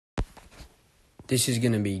This is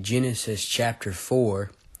going to be Genesis chapter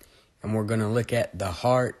 4, and we're going to look at the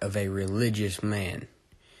heart of a religious man.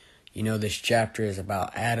 You know, this chapter is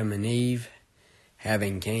about Adam and Eve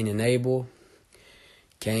having Cain and Abel.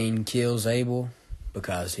 Cain kills Abel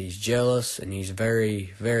because he's jealous and he's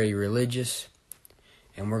very, very religious.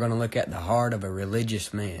 And we're going to look at the heart of a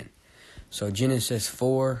religious man. So Genesis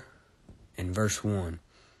 4 and verse 1.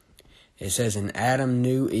 It says, "And Adam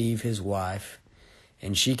knew Eve his wife,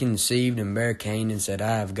 and she conceived and bare Cain, and said,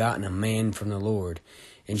 I have gotten a man from the Lord.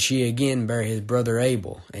 And she again bare his brother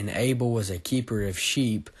Abel. And Abel was a keeper of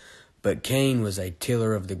sheep, but Cain was a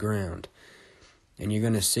tiller of the ground." And you're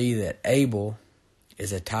going to see that Abel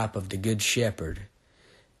is a type of the good shepherd,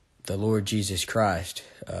 the Lord Jesus Christ.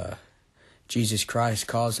 Jesus Christ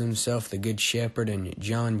calls himself the good shepherd in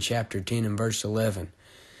John chapter 10 and verse 11.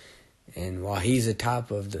 And while he's a type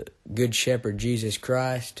of the good shepherd Jesus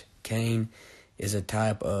Christ, Cain is a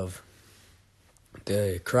type of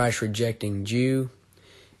the Christ-rejecting Jew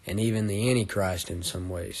and even the Antichrist in some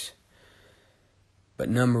ways. But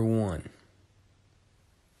number one,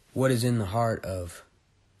 what is in the heart of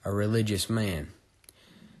a religious man?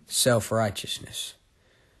 Self-righteousness.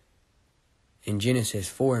 In Genesis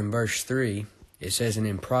 4 and verse 3, it says, "And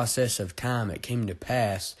in process of time it came to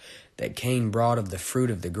pass that Cain brought of the fruit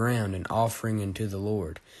of the ground an offering unto the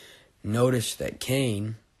Lord." Notice that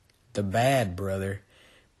Cain, the bad brother,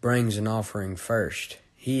 brings an offering first.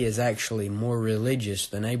 He is actually more religious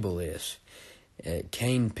than Abel is.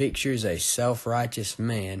 Cain pictures a self-righteous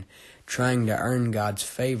man trying to earn God's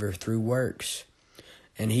favor through works.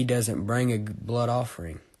 And he doesn't bring a blood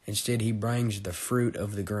offering. Instead, he brings the fruit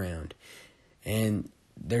of the ground. And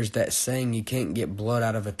there's that saying, you can't get blood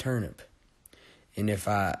out of a turnip. And if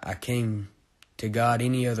I came to God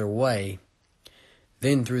any other way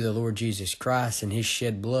than through the Lord Jesus Christ and his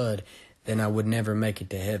shed blood, then I would never make it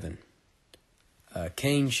to heaven.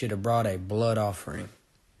 Cain should have brought a blood offering.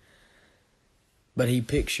 But he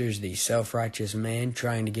pictures the self-righteous man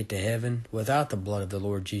trying to get to heaven without the blood of the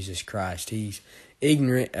Lord Jesus Christ. He's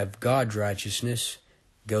ignorant of God's righteousness,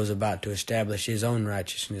 goes about to establish his own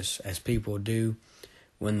righteousness, as people do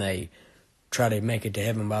when they try to make it to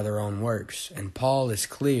heaven by their own works. And Paul is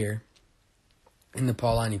clear in the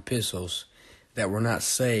Pauline epistles that we're not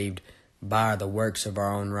saved by the works of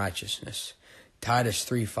our own righteousness. Titus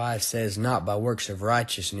 3:5 says, "Not by works of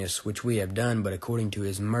righteousness which we have done, but according to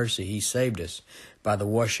his mercy he saved us, by the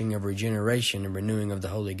washing of regeneration and renewing of the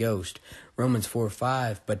Holy Ghost." Romans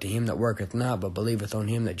 4:5, "But to him that worketh not, but believeth on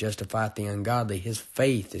him that justifieth the ungodly, his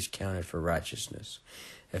faith is counted for righteousness."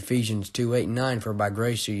 Ephesians 2:8-9, "For by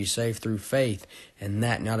grace are you saved through faith, and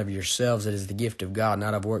that not of yourselves, it is the gift of God,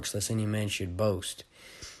 not of works, lest any man should boast."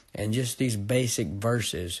 And just these basic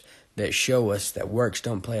verses that show us that works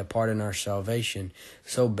don't play a part in our salvation,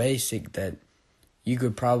 so basic that you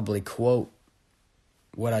could probably quote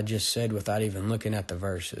what I just said without even looking at the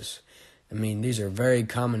verses. I mean, these are very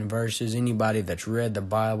common verses. Anybody that's read the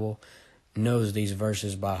Bible knows these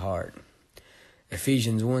verses by heart.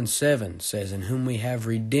 Ephesians 1:7 says, "In whom we have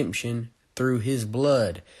redemption through his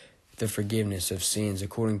blood, the forgiveness of sins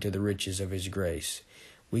according to the riches of his grace."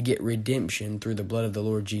 We get redemption through the blood of the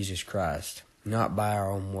Lord Jesus Christ, not by our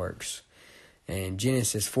own works. And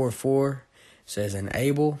Genesis 4:4 says, "And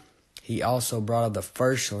Abel, he also brought of the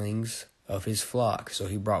firstlings of his flock." So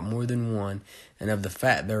he brought more than one, "and of the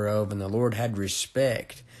fat thereof, and the Lord had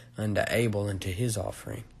respect unto Abel and to his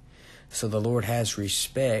offering." So the Lord has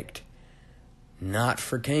respect, not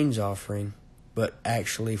for Cain's offering, but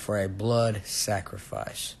actually for a blood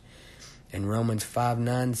sacrifice. And Romans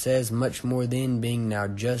 5:9 says, "Much more then, being now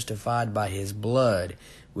justified by his blood,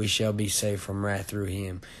 we shall be saved from wrath through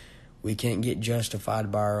him." We can't get justified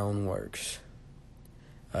by our own works.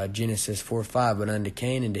 Genesis 4:5, "But unto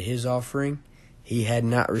Cain and to his offering he had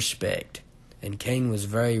not respect, and Cain was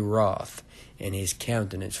very wroth, and his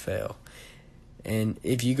countenance fell." And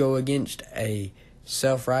if you go against a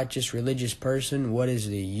self-righteous religious person, what is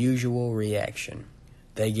the usual reaction?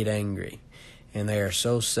 They get angry. And they are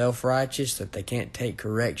so self-righteous that they can't take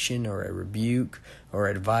correction or a rebuke or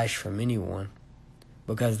advice from anyone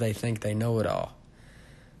because they think they know it all.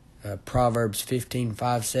 Proverbs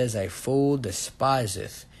 15:5 says, "A fool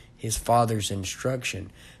despiseth his father's instruction,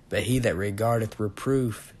 but he that regardeth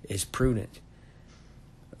reproof is prudent."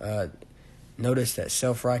 Notice that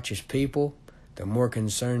self-righteous people, they're more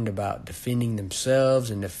concerned about defending themselves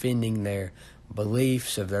and defending their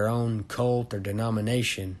beliefs of their own cult or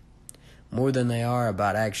denomination more than they are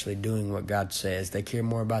about actually doing what God says. They care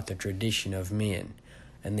more about the tradition of men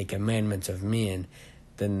and the commandments of men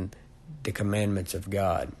than the commandments of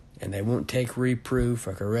God. And they won't take reproof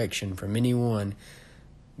or correction from anyone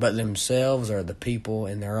but themselves are the people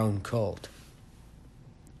in their own cult.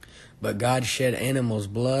 But God shed animals'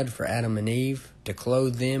 blood for Adam and Eve to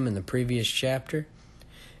clothe them in the previous chapter,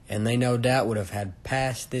 and they no doubt would have had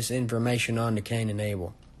passed this information on to Cain and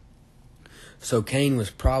Abel. So Cain was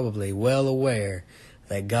probably well aware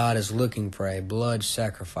that God is looking for a blood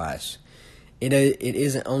sacrifice. It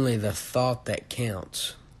isn't only the thought that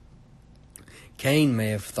counts. Cain may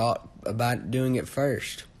have thought about doing it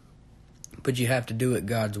first, but you have to do it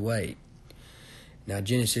God's way. Now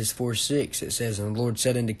Genesis 4:6, it says, And the Lord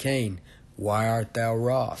said unto Cain, Why art thou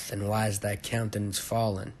wroth, and why is thy countenance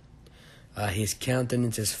fallen? His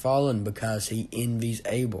countenance is fallen because he envies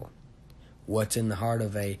Abel. What's in the heart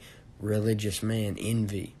of a religious man?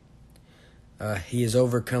 Envy. He is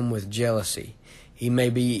overcome with jealousy. He may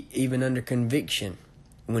be even under conviction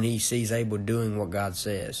when he sees Abel doing what God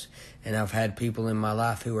says. And I've had people in my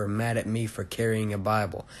life who are mad at me for carrying a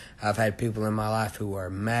Bible. I've had people in my life who are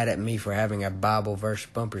mad at me for having a Bible verse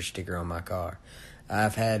bumper sticker on my car.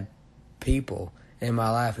 I've had people in my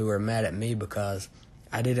life who are mad at me because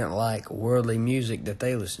I didn't like worldly music that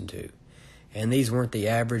they listened to. And these weren't the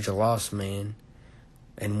average lost men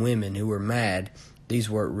and women who were mad. These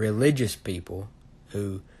were religious people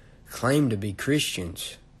who claimed to be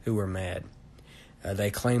Christians who were mad.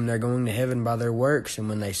 They claim they're going to heaven by their works, and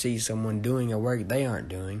when they see someone doing a work they aren't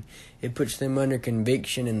doing, it puts them under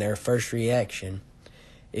conviction, and their first reaction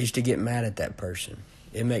is to get mad at that person.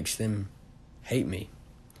 It makes them hate me.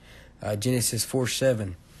 Genesis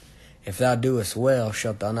 4:7, If thou doest well,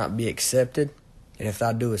 shalt thou not be accepted? And if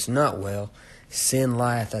thou doest not well, sin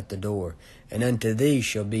lieth at the door, and unto thee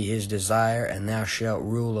shall be his desire, and thou shalt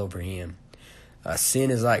rule over him. Sin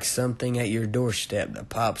is like something at your doorstep that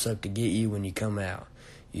pops up to get you when you come out.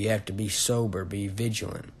 You have to be sober, be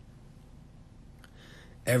vigilant.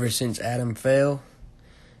 Ever since Adam fell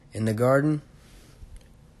in the garden,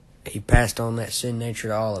 he passed on that sin nature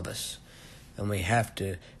to all of us. And we have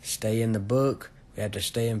to stay in the book. We have to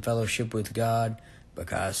stay in fellowship with God,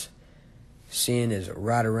 because sin is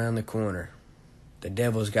right around the corner. The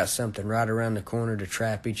devil's got something right around the corner to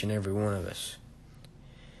trap each and every one of us.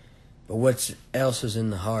 But what else is in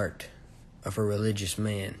the heart of a religious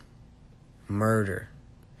man? Murder.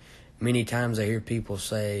 Many times I hear people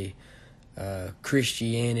say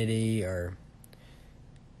Christianity or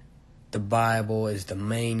the Bible is the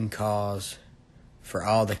main cause for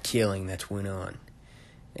all the killing that's went on.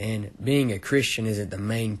 And being a Christian isn't the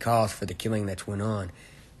main cause for the killing that's went on.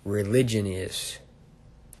 Religion is.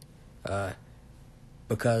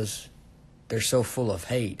 Because they're so full of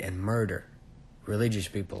hate and murder. Religious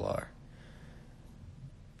people are.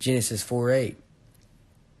 Genesis 4:8,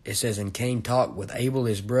 it says, And Cain talked with Abel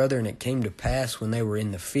his brother, and it came to pass when they were in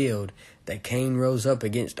the field that Cain rose up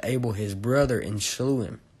against Abel his brother and slew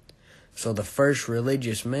him. So the first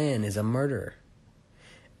religious man is a murderer.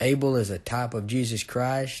 Abel is a type of Jesus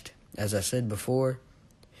Christ, as I said before.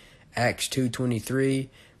 Acts 2:23,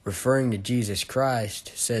 referring to Jesus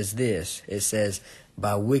Christ, says this. It says,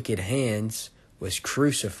 By wicked hands was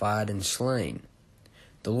crucified and slain.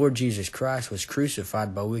 The Lord Jesus Christ was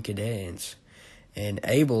crucified by wicked hands. And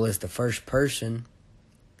Abel is the first person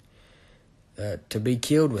to be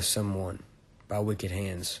killed with someone by wicked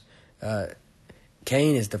hands.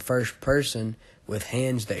 Cain is the first person with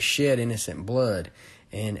hands that shed innocent blood.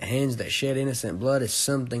 And hands that shed innocent blood is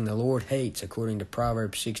something the Lord hates, according to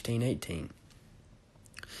Proverbs 16:18.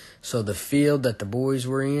 So the field that the boys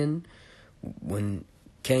were in, when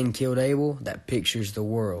Cain killed Abel, that pictures the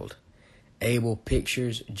world. Abel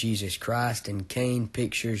pictures Jesus Christ, and Cain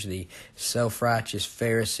pictures the self-righteous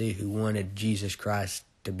Pharisee who wanted Jesus Christ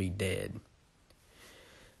to be dead.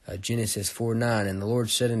 Genesis 4:9, And the Lord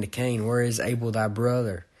said unto Cain, Where is Abel thy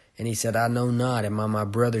brother? And he said, I know not. Am I my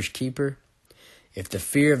brother's keeper? If the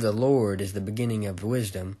fear of the Lord is the beginning of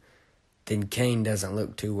wisdom, then Cain doesn't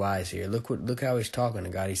look too wise here. Look how he's talking to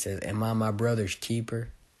God. He says, Am I my brother's keeper?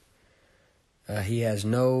 He has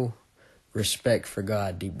no respect for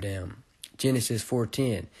God deep down. Genesis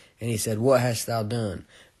 4:10, And he said, What hast thou done?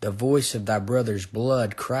 The voice of thy brother's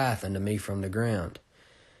blood crieth unto me from the ground.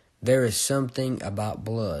 There is something about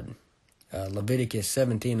blood. Leviticus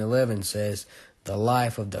 17:11 says, The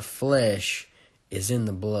life of the flesh is in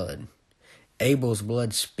the blood. Abel's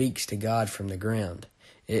blood speaks to God from the ground.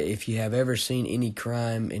 If you have ever seen any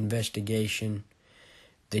crime investigation,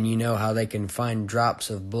 then you know how they can find drops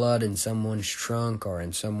of blood in someone's trunk or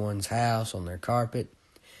in someone's house on their carpet.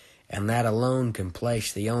 And that alone can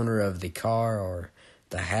place the owner of the car or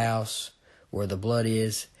the house where the blood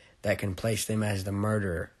is, that can place them as the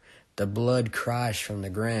murderer. The blood cries from the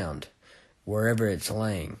ground, wherever it's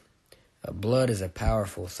laying. Blood is a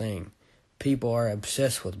powerful thing. People are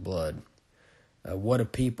obsessed with blood. What do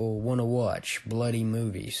people want to watch? Bloody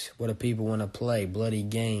movies. What do people want to play? Bloody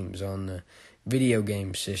games on the video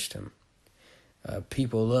game system.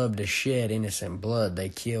 People love to shed innocent blood. They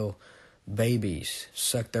kill babies,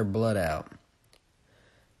 suck their blood out.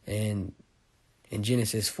 And in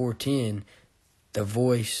Genesis 4:10, the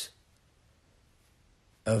voice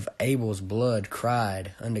of Abel's blood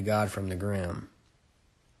cried unto God from the ground.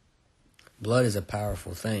 Blood is a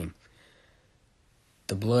powerful thing.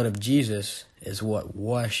 The blood of Jesus is what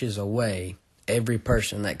washes away every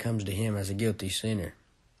person that comes to him as a guilty sinner.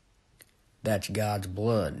 That's God's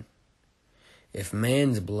blood. If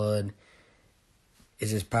man's blood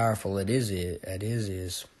is as powerful as it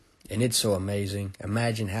is, and it's so amazing,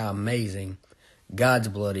 imagine how amazing God's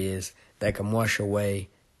blood is that can wash away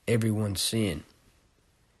everyone's sin.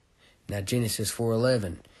 Now Genesis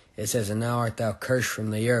 4:11, it says, And now art thou cursed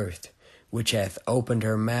from the earth, which hath opened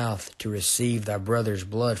her mouth to receive thy brother's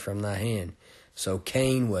blood from thy hand. So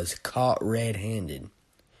Cain was caught red-handed,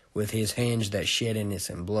 with his hands that shed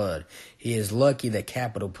innocent blood. He is lucky that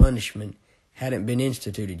capital punishment hadn't been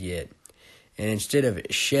instituted yet. And instead of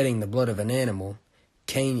shedding the blood of an animal,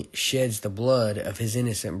 Cain sheds the blood of his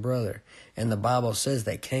innocent brother. And the Bible says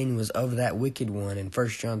that Cain was of that wicked one in 1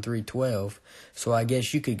 John 3:12. So I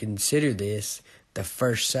guess you could consider this the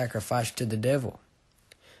first sacrifice to the devil.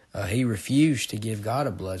 He refused to give God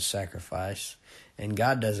a blood sacrifice, and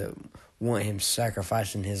God doesn't want him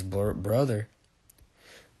sacrificing his brother,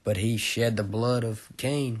 but he shed the blood of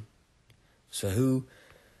Cain. So who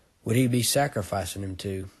would he be sacrificing him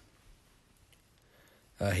to?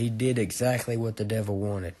 He did exactly what the devil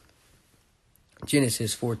wanted.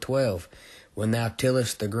 Genesis 4:12, When thou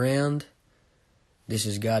tillest the ground, this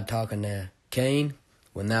is God talking to Cain,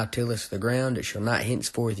 When thou tillest the ground, it shall not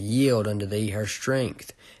henceforth yield unto thee her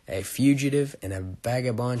strength. A fugitive and a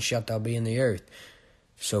vagabond shalt thou be in the earth.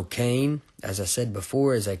 So Cain, as I said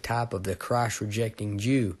before, is a type of the Christ-rejecting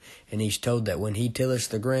Jew, and he's told that when he tilleth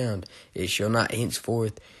the ground, it shall not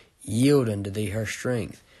henceforth yield unto thee her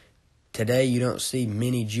strength. Today you don't see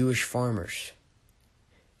many Jewish farmers.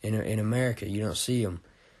 In America, you don't see them.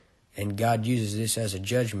 And God uses this as a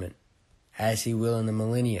judgment, as he will in the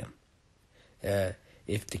millennium.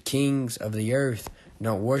 If the kings of the earth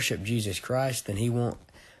don't worship Jesus Christ, then he won't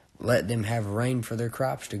let them have rain for their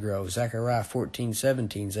crops to grow. Zechariah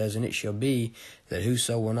 14:17 says, And it shall be that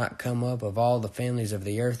whoso will not come up of all the families of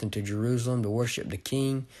the earth into Jerusalem to worship the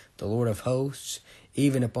King, the Lord of hosts,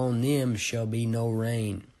 even upon them shall be no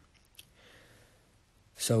rain.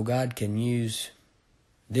 So God can use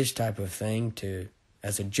this type of thing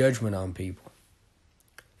as a judgment on people.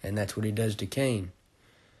 And that's what he does to Cain.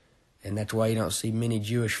 And that's why you don't see many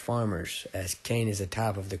Jewish farmers, as Cain is a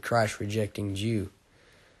type of the Christ-rejecting Jew.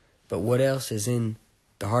 But what else is in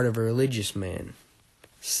the heart of a religious man?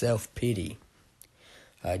 Self-pity.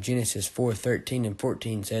 Genesis 4:13 and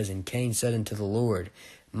 14 says, And Cain said unto the Lord,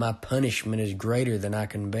 My punishment is greater than I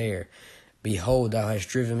can bear. Behold, thou hast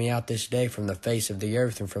driven me out this day from the face of the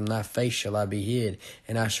earth, and from thy face shall I be hid,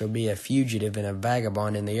 and I shall be a fugitive and a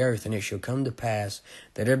vagabond in the earth, and it shall come to pass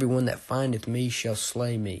that every one that findeth me shall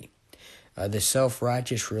slay me. The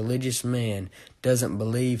self-righteous religious man doesn't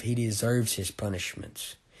believe he deserves his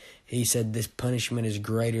punishments. He said, This punishment is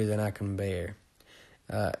greater than I can bear.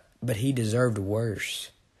 But he deserved worse.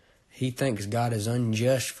 He thinks God is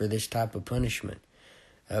unjust for this type of punishment.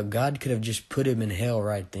 God could have just put him in hell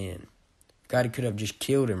right then. God could have just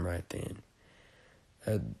killed him right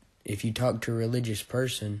then. If you talk to a religious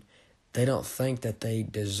person, they don't think that they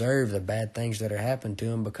deserve the bad things that are happening to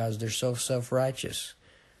them because they're so self-righteous.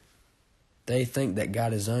 They think that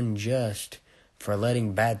God is unjust for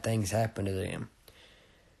letting bad things happen to them.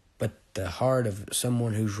 But the heart of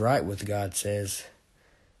someone who's right with God says,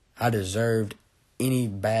 I deserved any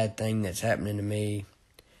bad thing that's happening to me.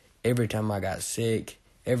 Every time I got sick,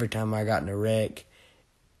 every time I got in a wreck,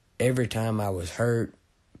 every time I was hurt,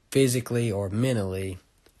 physically or mentally,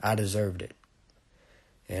 I deserved it.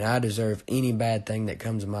 And I deserve any bad thing that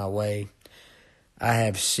comes my way. I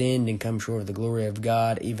have sinned and come short of the glory of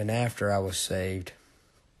God even after I was saved.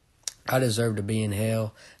 I deserve to be in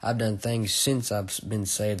hell. I've done things since I've been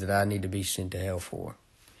saved that I need to be sent to hell for.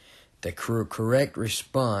 The correct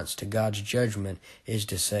response to God's judgment is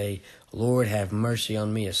to say, Lord, have mercy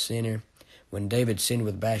on me, a sinner. When David sinned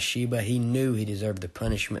with Bathsheba, he knew he deserved the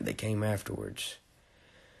punishment that came afterwards.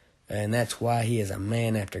 And that's why he is a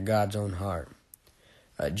man after God's own heart.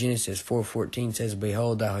 Genesis 4:14 says,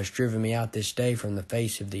 Behold, thou hast driven me out this day from the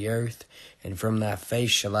face of the earth, and from thy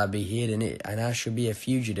face shall I be hid, and I shall be a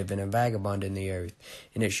fugitive and a vagabond in the earth.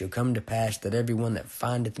 And it shall come to pass that every one that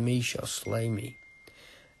findeth me shall slay me.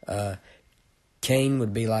 Cain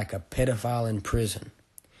would be like a pedophile in prison.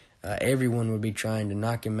 Everyone would be trying to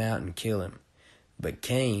knock him out and kill him. But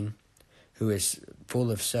Cain, who is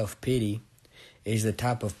full of self-pity, is the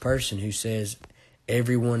type of person who says,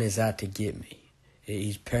 everyone is out to get me.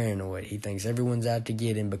 He's paranoid. He thinks everyone's out to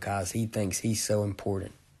get him because he thinks he's so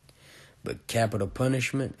important. But capital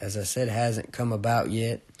punishment, as I said, hasn't come about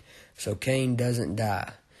yet, so Cain doesn't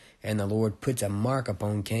die. And the Lord puts a mark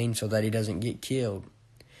upon Cain so that he doesn't get killed.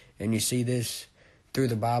 And you see this through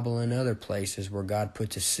the Bible and other places where God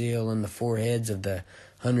puts a seal on the foreheads of the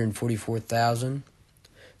 144,000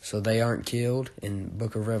 so they aren't killed in the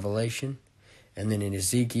book of Revelation. And then in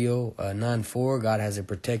Ezekiel 9:4, God has a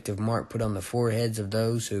protective mark put on the foreheads of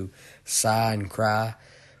those who sigh and cry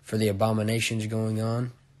for the abominations going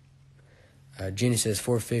on. Genesis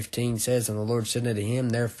 4:15 says, And the Lord said unto him,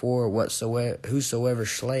 Therefore whosoever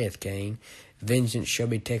slayeth Cain, vengeance shall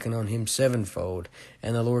be taken on him sevenfold.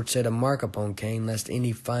 And the Lord set a mark upon Cain, lest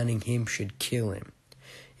any finding him should kill him.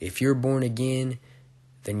 If you're born again,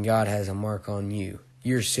 then God has a mark on you.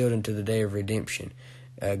 You're sealed unto the day of redemption.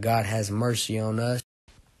 God has mercy on us.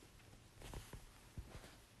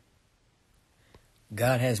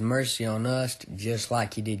 God has mercy on us just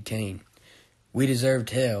like he did Cain. We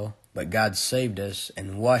deserved hell, but God saved us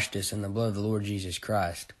and washed us in the blood of the Lord Jesus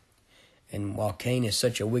Christ. And while Cain is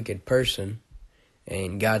such a wicked person,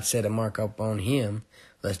 and God set a mark upon him,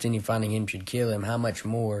 lest any finding him should kill him, how much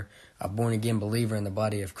more a born-again believer in the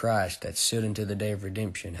body of Christ that's sealed into the day of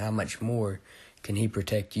redemption, how much more can he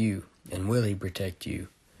protect you, and will he protect you?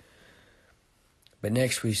 But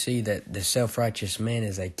next we see that the self-righteous man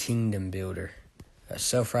is a kingdom builder.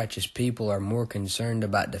 Self-righteous people are more concerned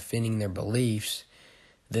about defending their beliefs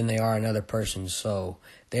than they are another person's soul.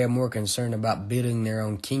 They are more concerned about building their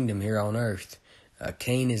own kingdom here on earth.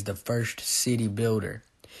 Cain is the first city builder,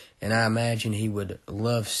 and I imagine he would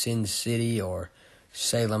love Sin City or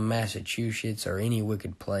Salem, Massachusetts, or any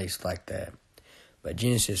wicked place like that. But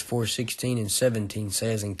Genesis 4:16 and 17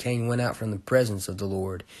 says, And Cain went out from the presence of the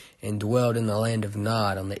Lord, and dwelled in the land of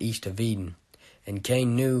Nod on the east of Eden. And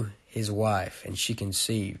Cain knew his wife, and she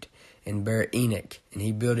conceived, and bare Enoch. And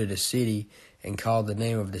he builded a city, and called the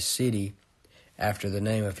name of the city after the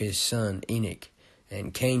name of his son Enoch.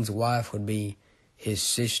 And Cain's wife would be his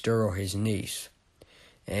sister or his niece.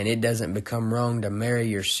 And it doesn't become wrong to marry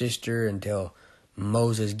your sister until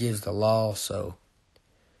Moses gives the law, so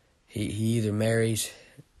he either marries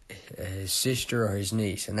his sister or his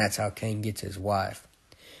niece, and that's how Cain gets his wife.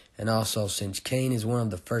 And also, since Cain is one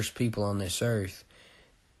of the first people on this earth,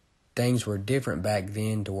 things were different back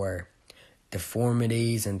then to where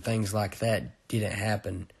deformities and things like that didn't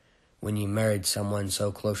happen when you married someone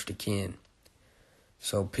so close to kin.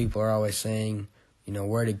 So people are always saying,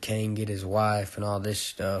 where did Cain get his wife and all this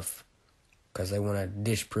stuff? Because they want to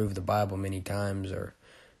disprove the Bible many times or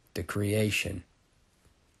the creation.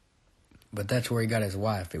 But that's where he got his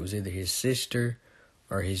wife. It was either his sister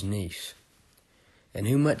or his niece. And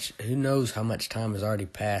who knows how much time has already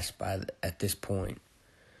passed at this point.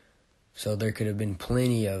 So there could have been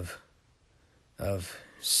plenty of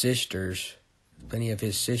sisters, plenty of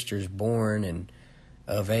his sisters born and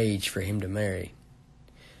of age for him to marry.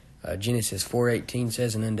 Genesis 4:18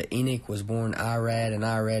 says, And unto Enoch was born Irad, and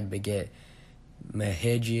Irad begat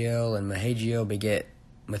Mehajiel, and Mehajiel begat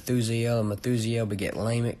Methusiel, and Methusiel begat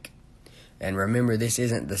Lamech. And remember, this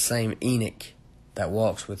isn't the same Enoch that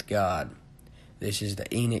walks with God. This is the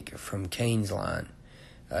Enoch from Cain's line.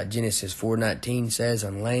 Genesis 4:19 says,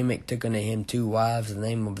 And Lamech took unto him 2 wives. The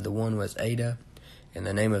name of the one was Ada, and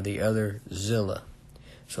the name of the other Zillah.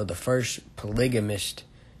 So the first polygamist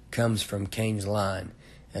comes from Cain's line.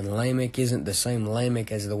 And Lamech isn't the same Lamech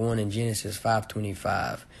as the one in Genesis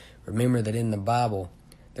 5:25. Remember that in the Bible,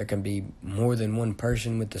 there can be more than one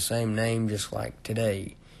person with the same name, just like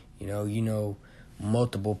today. You know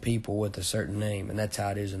multiple people with a certain name, and that's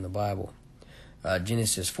how it is in the Bible.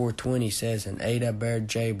 Genesis 4:20 says, And Ada bare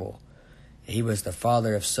Jabal. He was the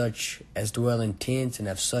father of such as dwell in tents and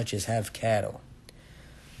of such as have cattle.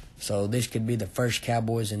 So this could be the first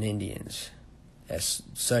cowboys and Indians, as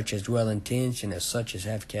such as dwell in tents and as such as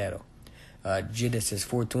have cattle. Genesis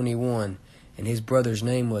 4:21, and his brother's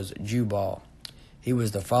name was Jubal. He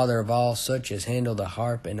was the father of all such as handle the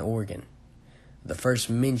harp and organ. The first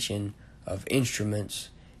mention of instruments,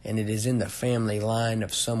 and it is in the family line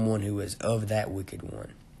of someone who is of that wicked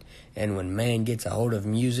one. And when man gets a hold of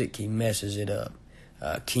music, he messes it up.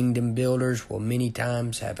 Kingdom builders will many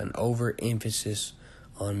times have an overemphasis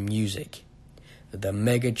on music. The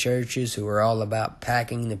mega churches who are all about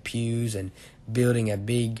packing the pews and building a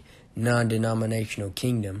big non-denominational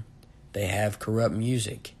kingdom, they have corrupt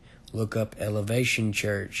music. Look up Elevation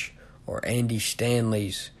Church or Andy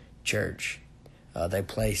Stanley's church. They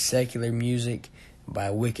play secular music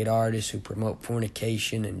by wicked artists who promote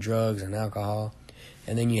fornication and drugs and alcohol.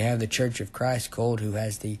 And then you have the Church of Christ cult, who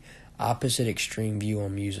has the opposite extreme view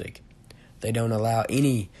on music. They don't allow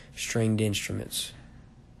any stringed instruments.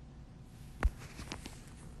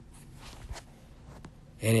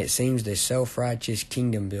 And it seems the self-righteous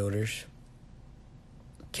kingdom builders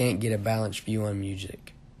can't get a balanced view on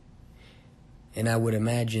music. And I would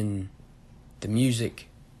imagine the music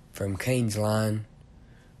from Cain's line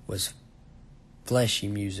was fleshy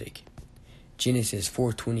music. Genesis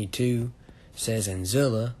 4:22 says, "And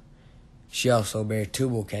Zillah, she also bare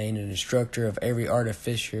Tubal-Cain, an instructor of every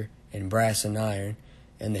artificer in brass and iron,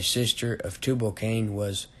 and the sister of Tubal-Cain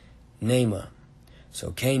was Naamah."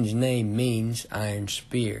 So Cain's name means iron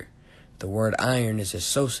spear. The word iron is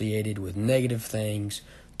associated with negative things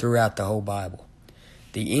throughout the whole Bible.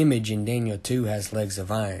 The image in Daniel 2 has legs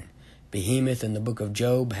of iron. Behemoth in the book of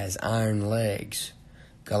Job has iron legs.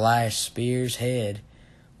 Goliath's spear's head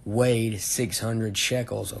weighed 600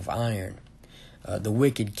 shekels of iron. The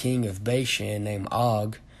wicked king of Bashan named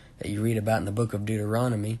Og, that you read about in the book of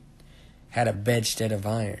Deuteronomy, had a bedstead of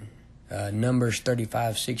iron. Numbers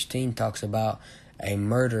 35:16 talks about a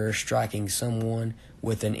murderer striking someone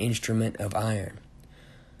with an instrument of iron.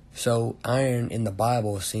 So iron in the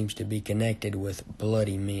Bible seems to be connected with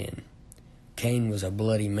bloody men. Cain was a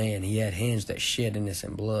bloody man. He had hands that shed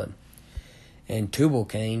innocent blood. And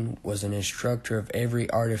Tubal-Cain was an instructor of every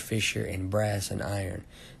artificer in brass and iron.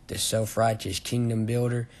 The self-righteous kingdom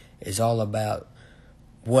builder is all about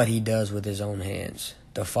what he does with his own hands.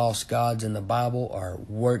 The false gods in the Bible are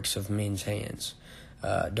works of men's hands.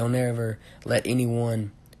 Don't ever let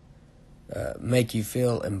anyone make you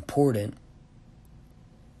feel important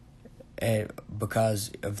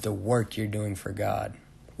because of the work you're doing for God.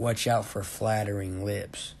 Watch out for flattering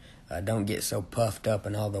lips. Don't get so puffed up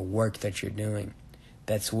in all the work that you're doing.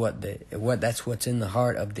 That's what's in the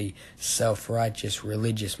heart of the self-righteous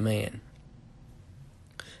religious man.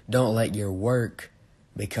 Don't let your work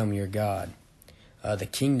become your God. The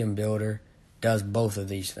kingdom builder does both of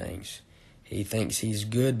these things. He thinks he's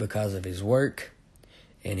good because of his work,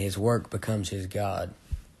 and his work becomes his God.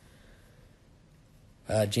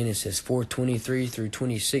 Genesis 4:23 through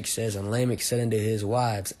 26 says, "And Lamech said unto his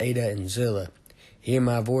wives, Adah and Zillah, Hear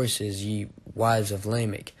my voices, ye wives of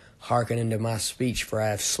Lamech. Hearken unto my speech, for I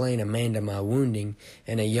have slain a man to my wounding,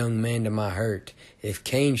 and a young man to my hurt. If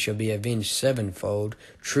Cain shall be avenged sevenfold,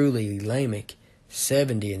 truly Lamech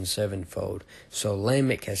 70 and sevenfold. So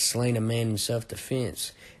Lamech has slain a man in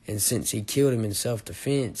self-defense, and since he killed him in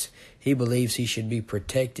self-defense, he believes he should be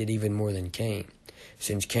protected even more than Cain.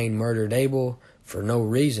 Since Cain murdered Abel for no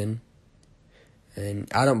reason, and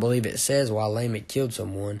I don't believe it says why Lamech killed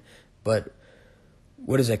someone, but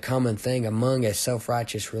what is a common thing among a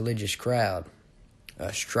self-righteous religious crowd?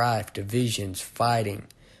 Strife, divisions, fighting,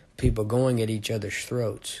 people going at each other's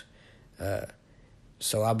throats.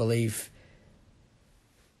 So I believe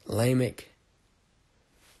Lamech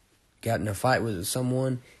got in a fight with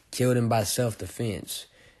someone, killed him by self-defense,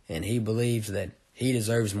 and he believes that he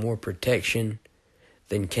deserves more protection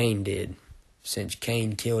than Cain did, since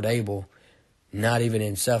Cain killed Abel, not even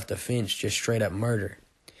in self-defense, just straight up murder.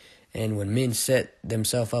 And when men set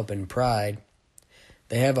themselves up in pride,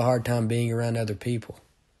 they have a hard time being around other people.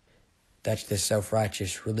 That's the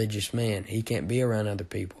self-righteous religious man. He can't be around other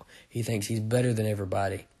people. He thinks he's better than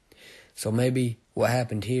everybody. So maybe what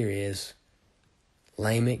happened here is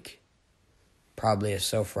Lamech, probably a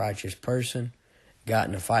self-righteous person, got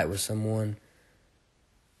in a fight with someone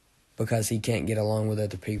because he can't get along with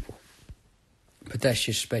other people. But that's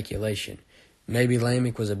just speculation. Maybe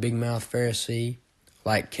Lamech was a big-mouthed Pharisee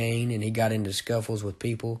like Cain, and he got into scuffles with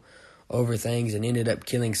people over things and ended up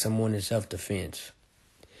killing someone in self-defense.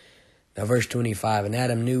 Now verse 25, "And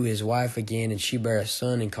Adam knew his wife again, and she bare a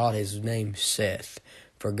son, and called his name Seth.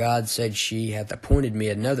 For God said, She hath appointed me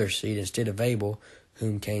another seed instead of Abel,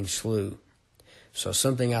 whom Cain slew." So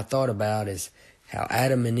something I thought about is how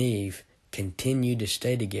Adam and Eve continued to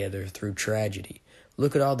stay together through tragedy.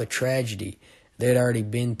 Look at all the tragedy they'd already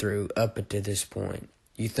been through up to this point.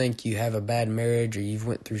 You think you have a bad marriage or you've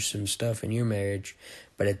went through some stuff in your marriage,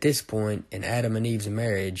 but at this point in Adam and Eve's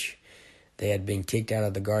marriage, they had been kicked out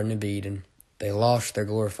of the Garden of Eden. They lost their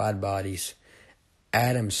glorified bodies.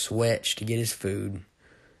 Adam sweats to get his food,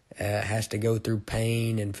 has to go through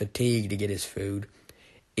pain and fatigue to get his food.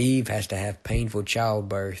 Eve has to have painful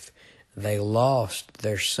childbirth. They lost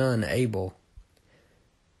their son Abel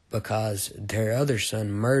because their other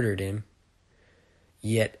son murdered him.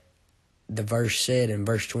 Yet the verse said in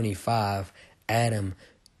verse 25, Adam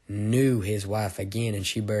knew his wife again, and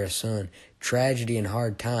she bare a son. Tragedy and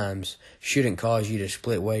hard times shouldn't cause you to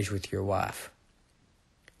split ways with your wife.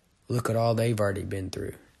 Look at all they've already been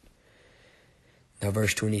through. Now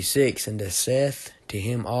verse 26, and to Seth, to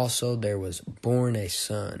him also there was born a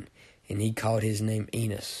son, and he called his name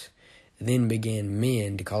Enos. Then began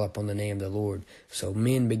men to call upon the name of the Lord. So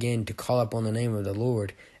men began to call upon the name of the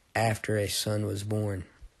Lord after a son was born.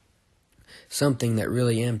 Something that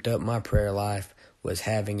really amped up my prayer life was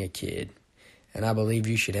having a kid. And I believe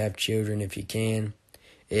you should have children if you can.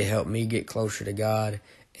 It helped me get closer to God,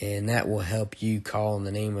 and that will help you call on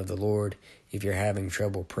the name of the Lord if you're having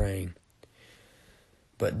trouble praying.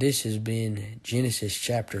 But this has been Genesis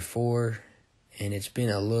chapter 4, and it's been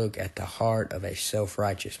a look at the heart of a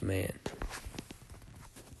self-righteous man.